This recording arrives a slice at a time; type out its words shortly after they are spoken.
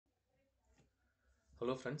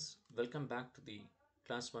Hello friends, welcome back to the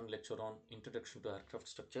class 1 lecture on Introduction to Aircraft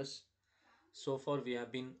Structures. So far we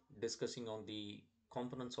have been discussing on the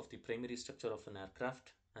components of the primary structure of an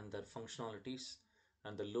aircraft and their functionalities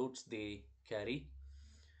and the loads they carry.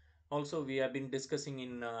 Also we have been discussing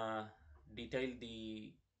in detail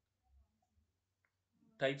the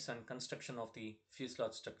types and construction of the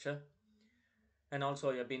fuselage structure, and also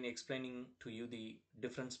I have been explaining to you the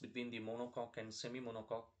difference between the monocoque and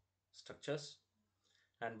semi-monocoque structures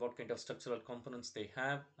and what kind of structural components they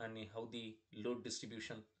have and how the load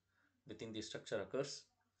distribution within the structure occurs.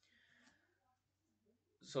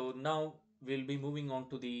 So now we'll be moving on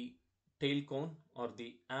to the tail cone or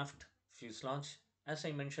the aft fuselage. As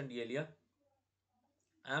I mentioned earlier,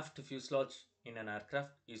 aft fuselage in an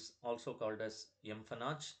aircraft is also called as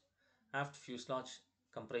empennage. Aft fuselage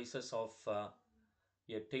comprises of a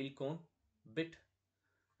tail cone, bit,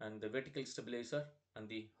 and the vertical stabilizer and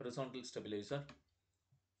the horizontal stabilizer.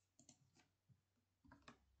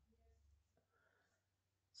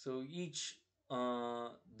 So each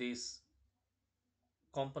this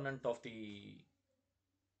component of the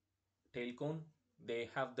tail cone, they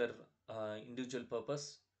have their individual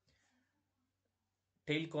purpose.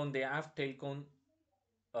 Tail cone, the aft tail cone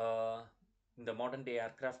uh, in the modern day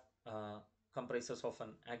aircraft comprises of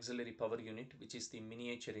an auxiliary power unit, which is the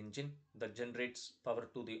miniature engine that generates power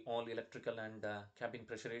to the all electrical and cabin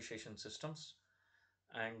pressurization systems.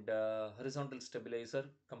 And horizontal stabilizer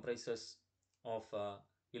comprises of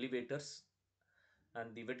elevators,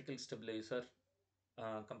 and the vertical stabilizer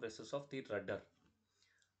comprises of the rudder.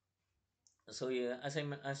 So yeah,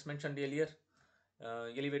 as mentioned earlier,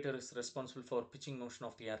 elevator is responsible for pitching motion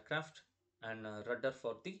of the aircraft, and rudder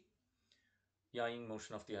for the yawing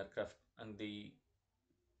motion of the aircraft. And the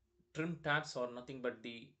trim tabs are nothing but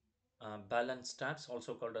the balance tabs,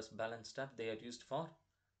 also called as balance tab. They are used for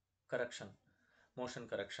correction, motion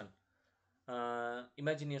correction.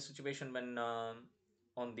 Imagine a situation when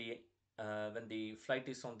on the when the flight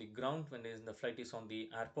is on the ground, when the flight is on the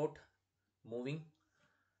airport moving,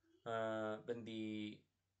 when the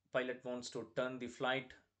pilot wants to turn the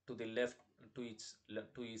flight to the left, to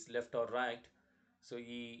his left or right, so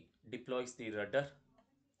he deploys the rudder,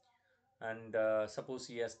 and suppose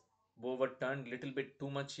he has overturned little bit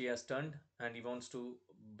too much, he has turned and he wants to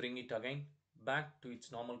bring it again back to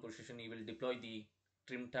its normal position, he will deploy the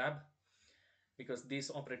trim tab, because these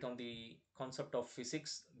operate on the concept of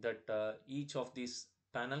physics that each of these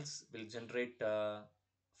panels will generate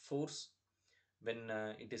force when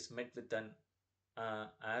it is met with an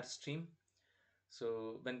air stream.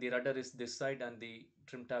 So when the rudder is this side and the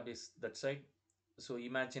trim tab is that side, so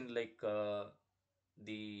imagine like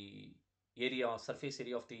the surface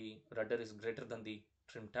area of the rudder is greater than the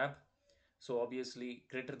trim tab. So obviously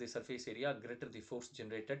greater the surface area, greater the force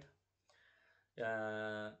generated,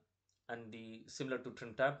 uh, and the similar to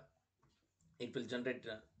trim tab, it will generate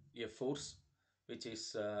a force which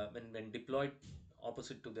is when deployed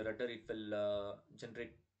opposite to the rudder, it will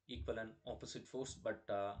generate equal and opposite force. But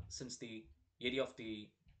since the area of the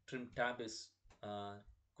trim tab is uh,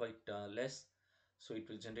 quite less, so it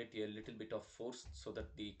will generate a little bit of force, so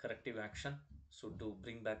that the corrective action, so to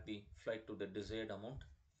bring back the flight to the desired amount.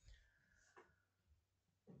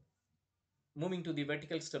 Moving to the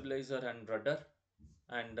vertical stabilizer and rudder,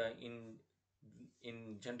 and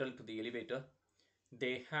in general to the elevator,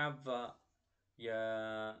 they have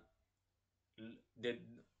yeah, they,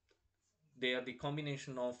 they are the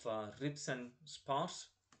combination of ribs and spars.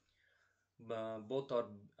 Both are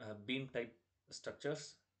beam type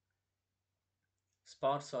structures.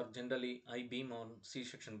 Spars are generally I beam or C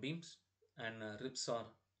section beams, and ribs are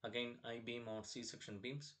again I beam or C section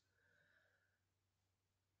beams.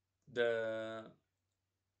 The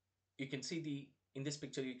You can see the in this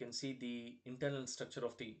picture you can see the internal structure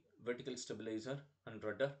of the vertical stabilizer and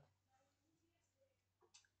rudder.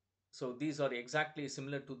 So these are exactly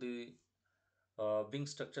similar to the wing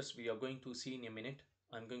structures we are going to see in a minute.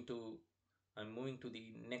 I'm moving to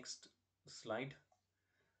the next slide.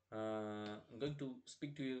 I'm going to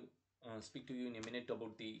speak to you in a minute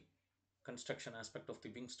about the construction aspect of the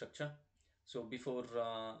wing structure. So before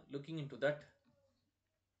looking into that,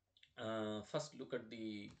 first look at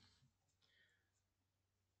the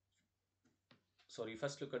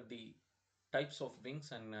first look at the types of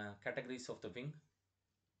wings and categories of the wing.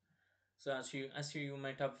 So as you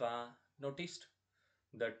might have noticed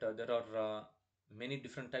that there are many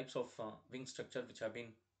different types of wing structure which have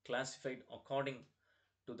been classified according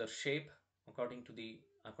to their shape, according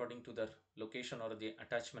to their location or the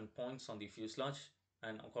attachment points on the fuselage,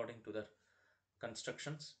 and according to their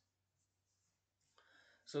constructions.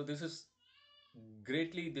 So this is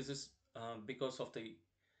because of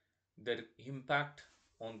their impact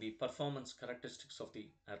on the performance characteristics of the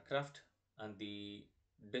aircraft and the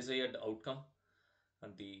desired outcome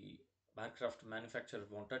and the aircraft manufacturer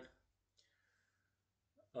wanted.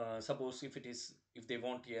 Suppose if they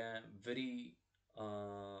want a very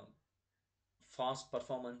uh, fast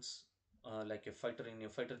performance, like a fighter in a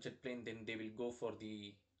fighter jet plane, then they will go for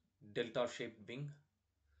the delta shaped wing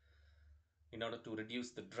in order to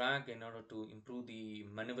reduce the drag, in order to improve the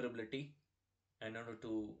maneuverability, in order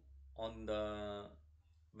to on the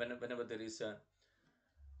whenever there is a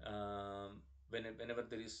whenever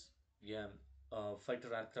there is, yeah, a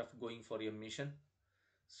fighter aircraft going for a mission,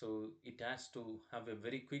 so it has to have a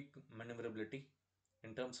very quick maneuverability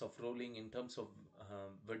in terms of rolling, in terms of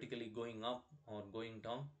vertically going up or going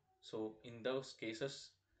down. So in those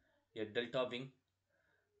cases, a delta wing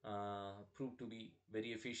proved to be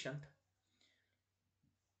very efficient.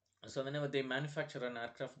 So whenever they manufacture an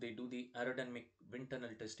aircraft, they do the aerodynamic wind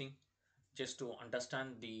tunnel testing just to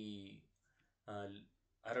understand the uh,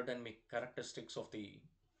 aerodynamic characteristics of the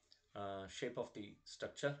shape of the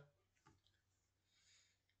structure.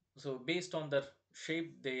 So based on their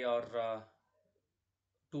shape, they are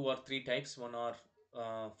two or three types. One are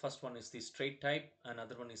first one is the straight type,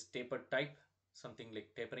 another one is tapered type, something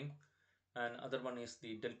like tapering, and other one is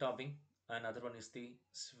the delta wing, and other one is the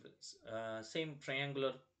same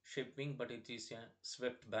triangular shaped wing, but it is a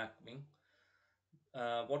swept back wing.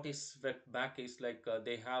 What is swept back is like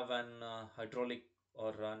they have an hydraulic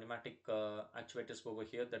or pneumatic actuators over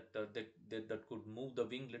here that could move the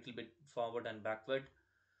wing little bit forward and backward,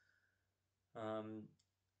 um,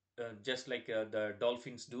 just like the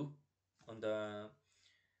dolphins do on the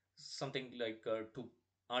something like to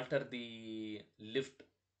alter the lift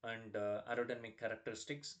and aerodynamic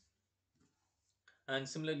characteristics. And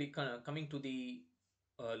similarly, coming to the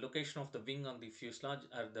location of the wing on the fuselage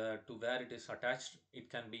or to where it is attached, it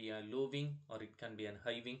can be a low wing or it can be a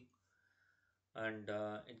high wing, and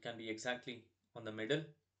it can be exactly on the middle,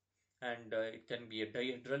 and it can be a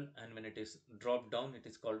dihedral, and when it is dropped down, it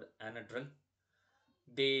is called anhedral.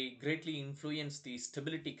 They greatly influence the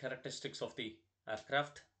stability characteristics of the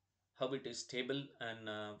aircraft, how it is stable, and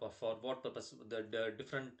for what purpose, the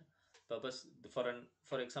different purpose.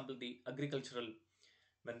 For example, the agricultural,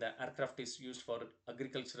 when the aircraft is used for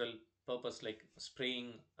agricultural purpose like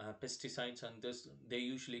spraying pesticides and this, they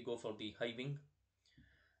usually go for the high wing.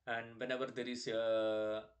 And whenever there is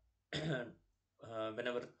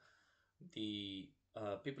whenever the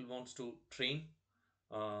people wants to train,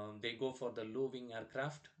 they go for the low wing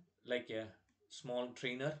aircraft like a small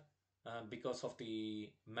trainer, because of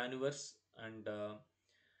the maneuvers. And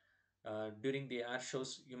during the air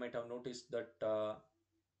shows, you might have noticed that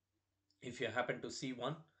if you happen to see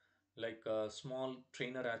one, like small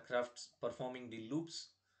trainer aircrafts performing the loops,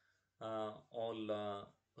 all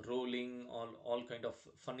rolling, all kind of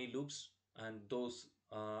funny loops, and those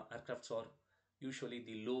aircrafts are usually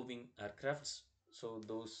the low wing aircrafts. So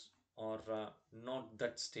those are not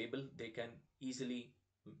that stable, they can easily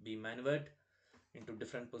be maneuvered into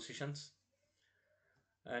different positions.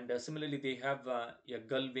 And similarly, they have a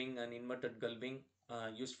gull wing and inverted gull wing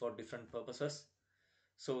used for different purposes.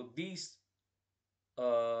 So these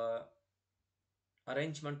uh,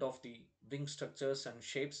 arrangement of the wing structures and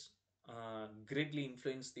shapes greatly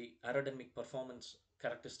influence the aerodynamic performance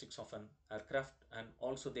characteristics of an aircraft, and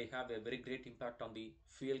also they have a very great impact on the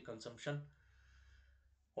fuel consumption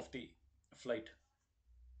of the flight.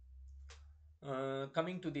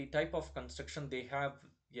 Coming to the type of construction, they have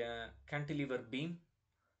a cantilever beam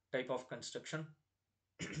type of construction.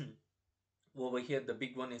 Over here, the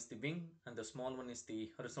big one is the wing, and the small one is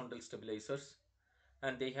the horizontal stabilizers.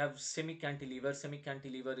 And they have semi cantilever. Semi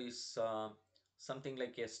cantilever is something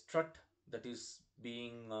like a strut that is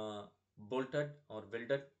being bolted or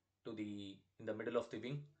welded to the in the middle of the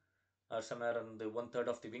wing, or somewhere on the one third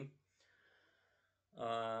of the wing.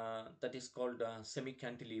 That is called semi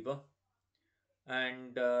cantilever.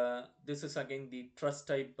 And this is again the truss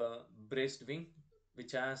type braced wing,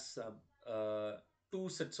 which has two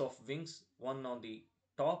sets of wings, one on the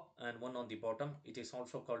top and one on the bottom. It is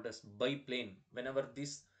also called as biplane. Whenever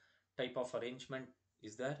this type of arrangement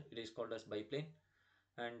is there, it is called as biplane.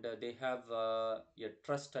 And they have a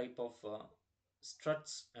truss type of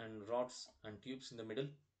struts and rods and tubes in the middle,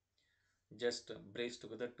 just braced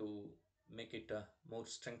together to make it more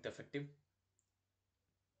strength effective.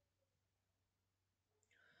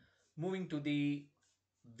 Moving to the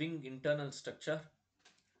wing internal structure.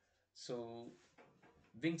 So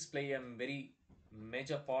wings play a very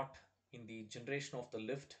major part in the generation of the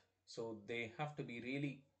lift. So they have to be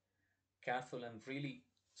really careful and really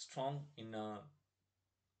strong in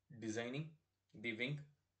designing the wing,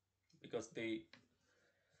 because they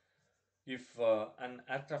if an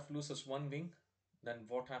aircraft loses one wing, then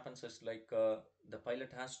what happens is like the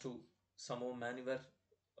pilot has to somehow maneuver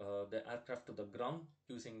the aircraft to the ground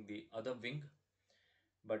using the other wing.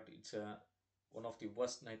 But it's one of the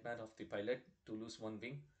worst nightmare of the pilot to lose one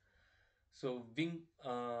wing. So wing,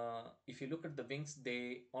 if you look at the wings,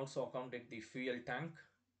 they also accommodate the fuel tank,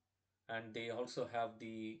 and they also have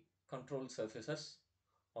the control surfaces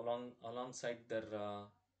alongside their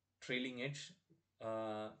trailing edge.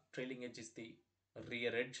 Trailing edge is the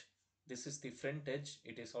rear edge. This is the front edge.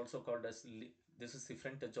 It is also called as this is the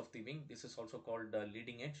front edge of the wing. This is also called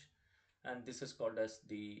leading edge, and this is called as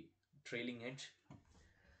the trailing edge.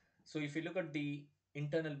 So if you look at the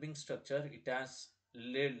internal wing structure, it has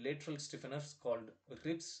lateral stiffeners called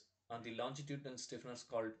ribs and the longitudinal stiffeners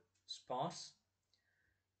called spars.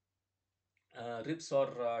 Ribs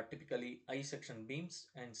are typically I section beams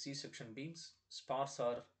and C section beams. Spars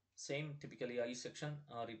are same, typically I section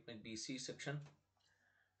or it might be C section,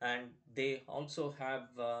 and they also have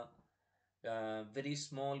very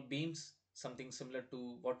small beams, something similar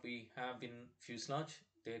to what we have in fuselage.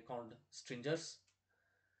 They're called stringers.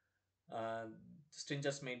 Uh,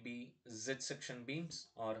 Stringers may be Z section beams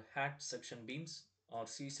or hat section beams or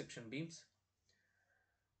C section beams.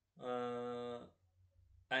 Uh,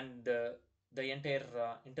 and the entire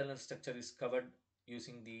internal structure is covered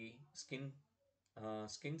using the skins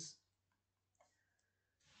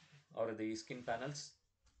or the skin panels.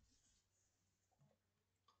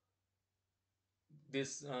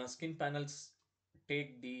 These skin panels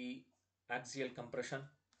take the axial compression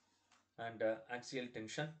and axial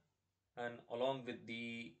tension, and along with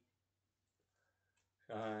the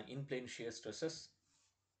in-plane shear stresses,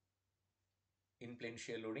 in-plane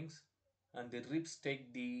shear loadings, and the ribs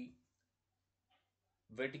take the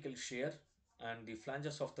vertical shear, and the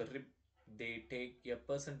flanges of the rib, they take a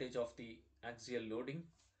percentage of the axial loading.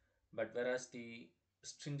 But whereas the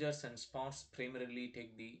stringers and spars primarily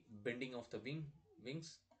take the bending of the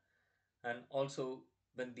wings. And also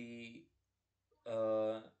when the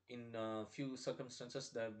in few circumstances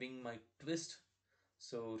the wing might twist,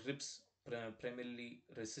 so ribs primarily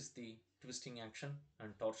resist the twisting action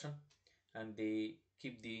and torsion, and they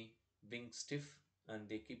keep the wing stiff and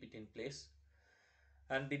they keep it in place.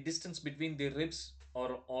 And the distance between the ribs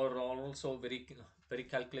are also very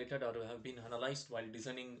calculated or have been analyzed while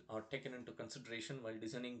designing or taken into consideration while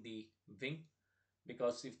designing the wing.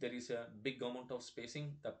 Because if there is a big amount of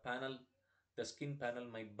spacing, the skin panel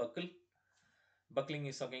might buckle. Buckling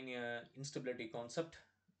is again a instability concept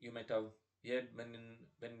you might have heard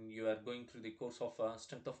when you are going through the course of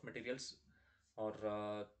strength of materials or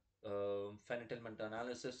finite element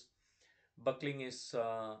analysis. Buckling is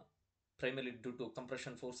primarily due to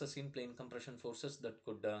compression forces, in plane compression forces that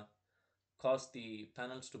could cause the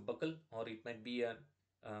panels to buckle, or it might be a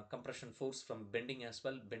compression force from bending as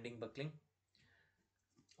well, bending buckling,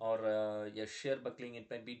 or a shear buckling. It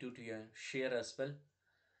might be due to a shear as well,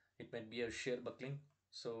 it might be a shear buckling.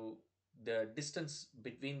 So the distance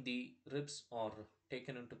between the ribs are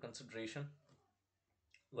taken into consideration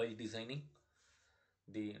while designing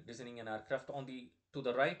an aircraft. On the to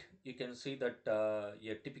the right, you can see that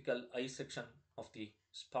a typical I section of the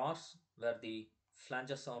spars, where the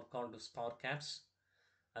flanges are called spar caps,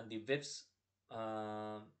 and the webs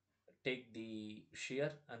uh, take the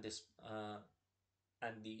shear, and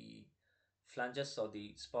the flanges or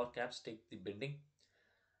the spar caps take the bending.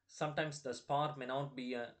 Sometimes the spar may not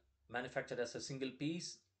be manufactured as a single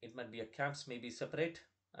piece. It might be a caps may be separate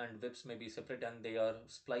and webs may be separate, and they are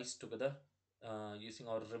spliced together using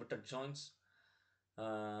our riveted joints,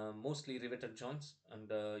 mostly riveted joints,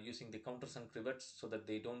 and using the countersunk rivets so that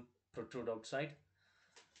they don't protrude outside,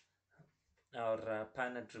 or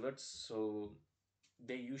paned rivets. So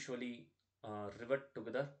they usually rivet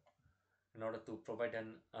together in order to provide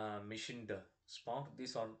an machined spar.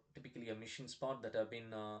 These are typically a machine spar that have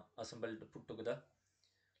been assembled, put together.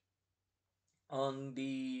 On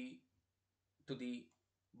the to the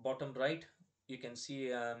bottom right, you can see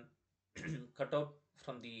a cutout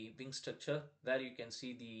from the wing structure, where you can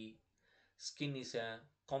see the skin is a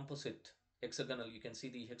composite hexagonal. You can see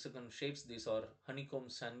the hexagon shapes. These are honeycomb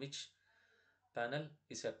sandwich panel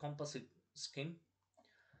is a composite skin.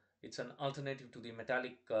 It's an alternative to the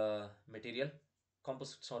metallic material.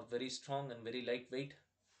 Composites are very strong and very lightweight,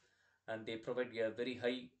 and they provide a very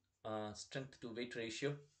high strength to weight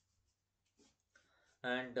ratio.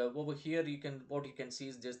 And over here, what you can see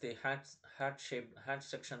is just the hat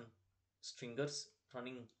section stringers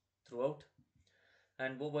running throughout.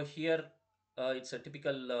 And over here, it's a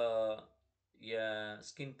typical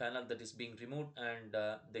skin panel that is being removed, and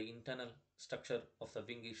the internal structure of the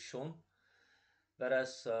wing is shown.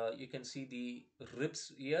 Whereas you can see the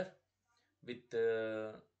ribs here with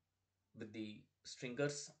the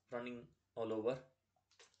stringers running all over.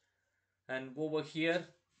 And over here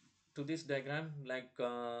to this diagram, like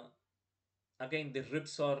again the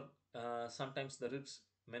ribs are sometimes the ribs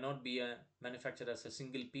may not be manufactured as a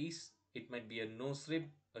single piece. It might be a nose rib,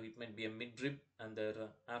 or it might be a mid rib and their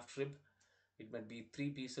aft rib. It might be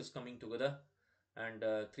three pieces coming together, and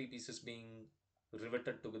three pieces being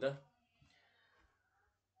riveted together.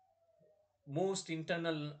 Most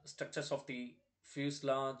internal structures of the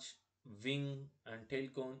fuselage, wing, and tail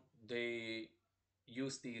cone, they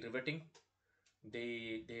use the riveting.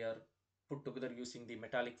 They are put together using the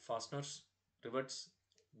metallic fasteners, rivets.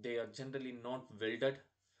 They are generally not welded.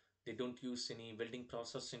 They don't use any welding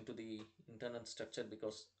process into the internal structure,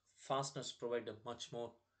 because fasteners provide a much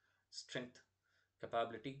more strength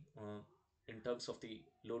capability in terms of the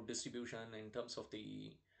load distribution, in terms of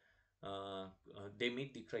the they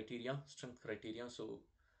meet the criteria, strength criteria. So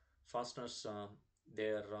fasteners, they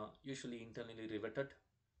are usually internally riveted.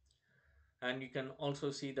 And you can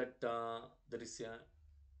also see that there is a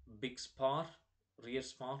big spar, rear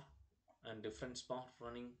spar, and different spar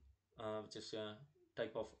running, which is a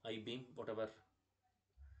type of I-beam,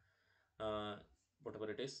 uh, whatever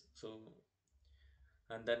it is. So,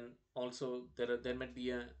 and then also there might be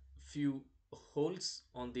a few holes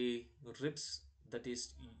on the ribs,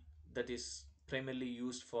 that is primarily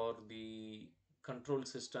used for the control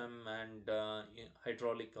system, and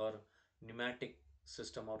hydraulic or pneumatic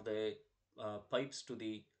system, or the pipes to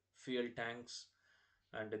the fuel tanks.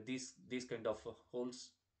 And these kind of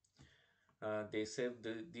holes, they serve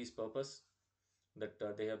these purpose,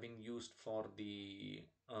 that they have been used for the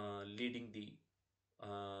leading the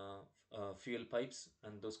uh, fuel pipes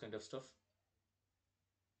and those kind of stuff.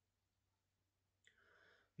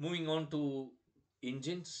 Moving on to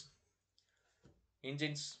engines.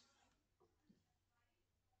 Engines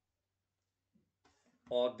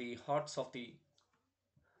are the hearts of the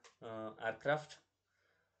aircraft.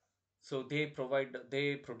 So they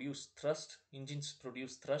produce thrust. Engines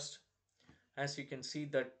produce thrust. As you can see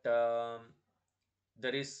that there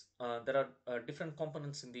are different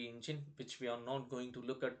components in the engine, which we are not going to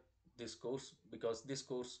look at this course, because this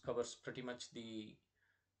course covers pretty much the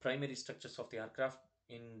primary structures of the aircraft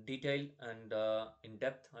in detail and in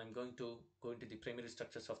depth. I'm going to go into the primary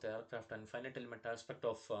structures of the aircraft and finite element aspect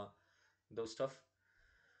of those stuff.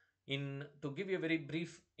 In To give you a very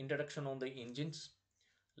brief introduction on the engines,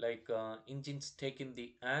 like engines take in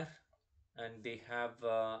the air, and they have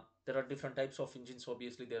there are different types of engines.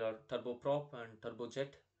 Obviously, there are turboprop and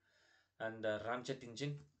turbojet, and the ramjet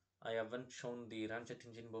engine. I haven't shown the ramjet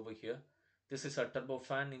engine over here. This is a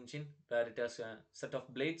turbofan engine, where it has a set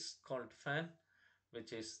of blades called fan,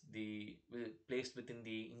 which is placed within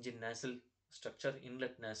the engine nacelle structure,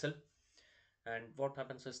 inlet nacelle. And what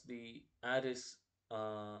happens is the air is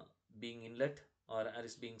uh, being inlet, or air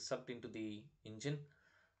is being sucked into the engine,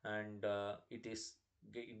 and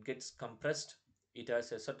it gets compressed. It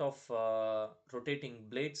has a set of rotating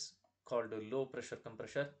blades called low pressure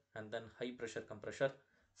compressor, and then high pressure compressor.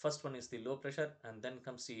 First one is the low pressure, and then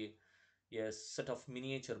comes the a set of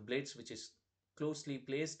miniature blades which is closely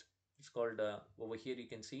placed. It's called over here you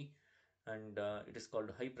can see, and it is called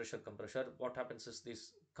high pressure compressor. What happens is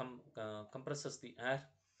this compresses the air,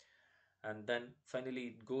 and then finally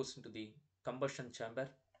it goes into the combustion chamber.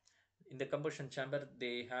 In the combustion chamber,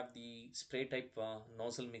 they have the spray type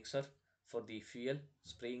nozzle mixer for the fuel,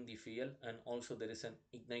 spraying the fuel, and also there is an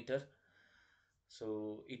igniter.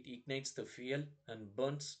 So it ignites the fuel and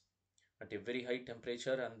burns at a very high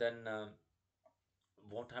temperature, and then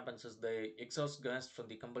what happens is the exhaust gas from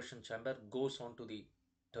the combustion chamber goes on to the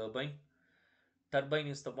turbine. Turbine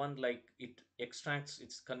is the one, like, it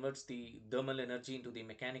converts the thermal energy into the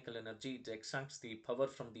mechanical energy. It extracts the power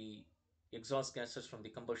from the exhaust gases from the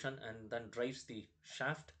combustion, and then drives the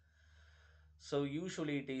shaft. So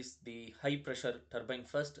usually it is the high pressure turbine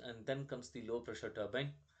first, and then comes the low pressure turbine.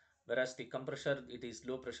 Whereas the compressor, it is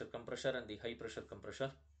low pressure compressor and the high pressure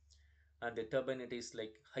compressor. And the turbine, it is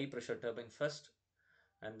like high pressure turbine first,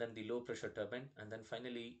 and then the low pressure turbine, and then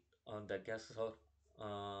finally the gases are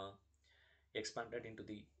uh, expanded into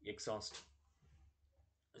the exhaust.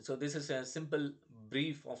 So this is a simple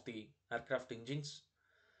brief of the aircraft engines,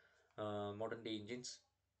 modern day engines.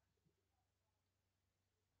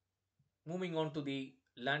 Moving on to the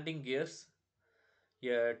landing gears.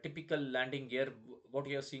 A typical landing gear, what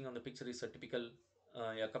you are seeing on the picture is a typical,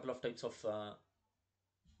 a couple of types of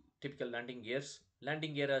typical landing gears.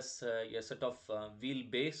 Landing gear has a set of wheel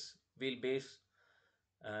base, wheelbase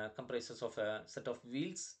comprises of a set of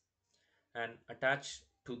wheels and attached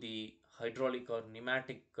to the hydraulic or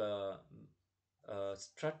pneumatic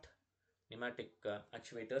strut, pneumatic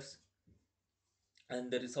actuators.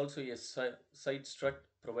 And there is also a side strut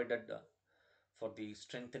provided for the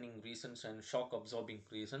strengthening reasons and shock absorbing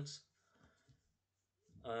reasons.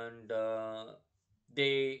 And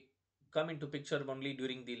they come into picture only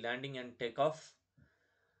during the landing and takeoff.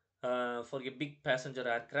 For a big passenger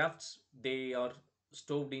aircrafts, they are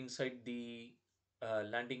stowed inside the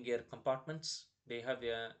landing gear compartments. They have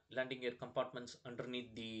landing gear compartments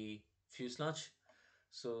underneath the fuselage.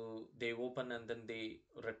 So they open and then they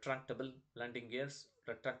retractable landing gears,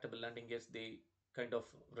 they kind of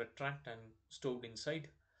retract and stowed inside.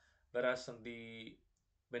 Whereas on the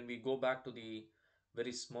when we go back to the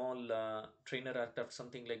very small trainer aircraft,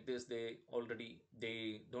 something like this, they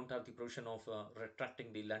don't have the provision of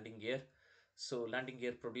retracting the landing gear. So landing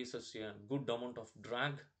gear produces a good amount of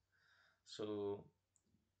drag. So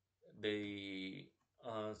the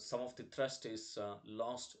some of the thrust is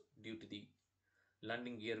lost due to the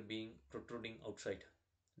landing gear being protruding outside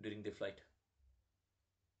during the flight.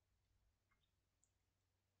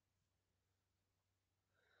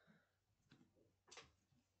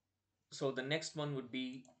 So the next one would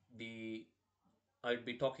be the I'd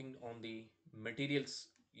be talking on the materials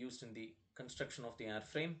used in the construction of the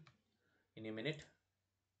airframe in a minute.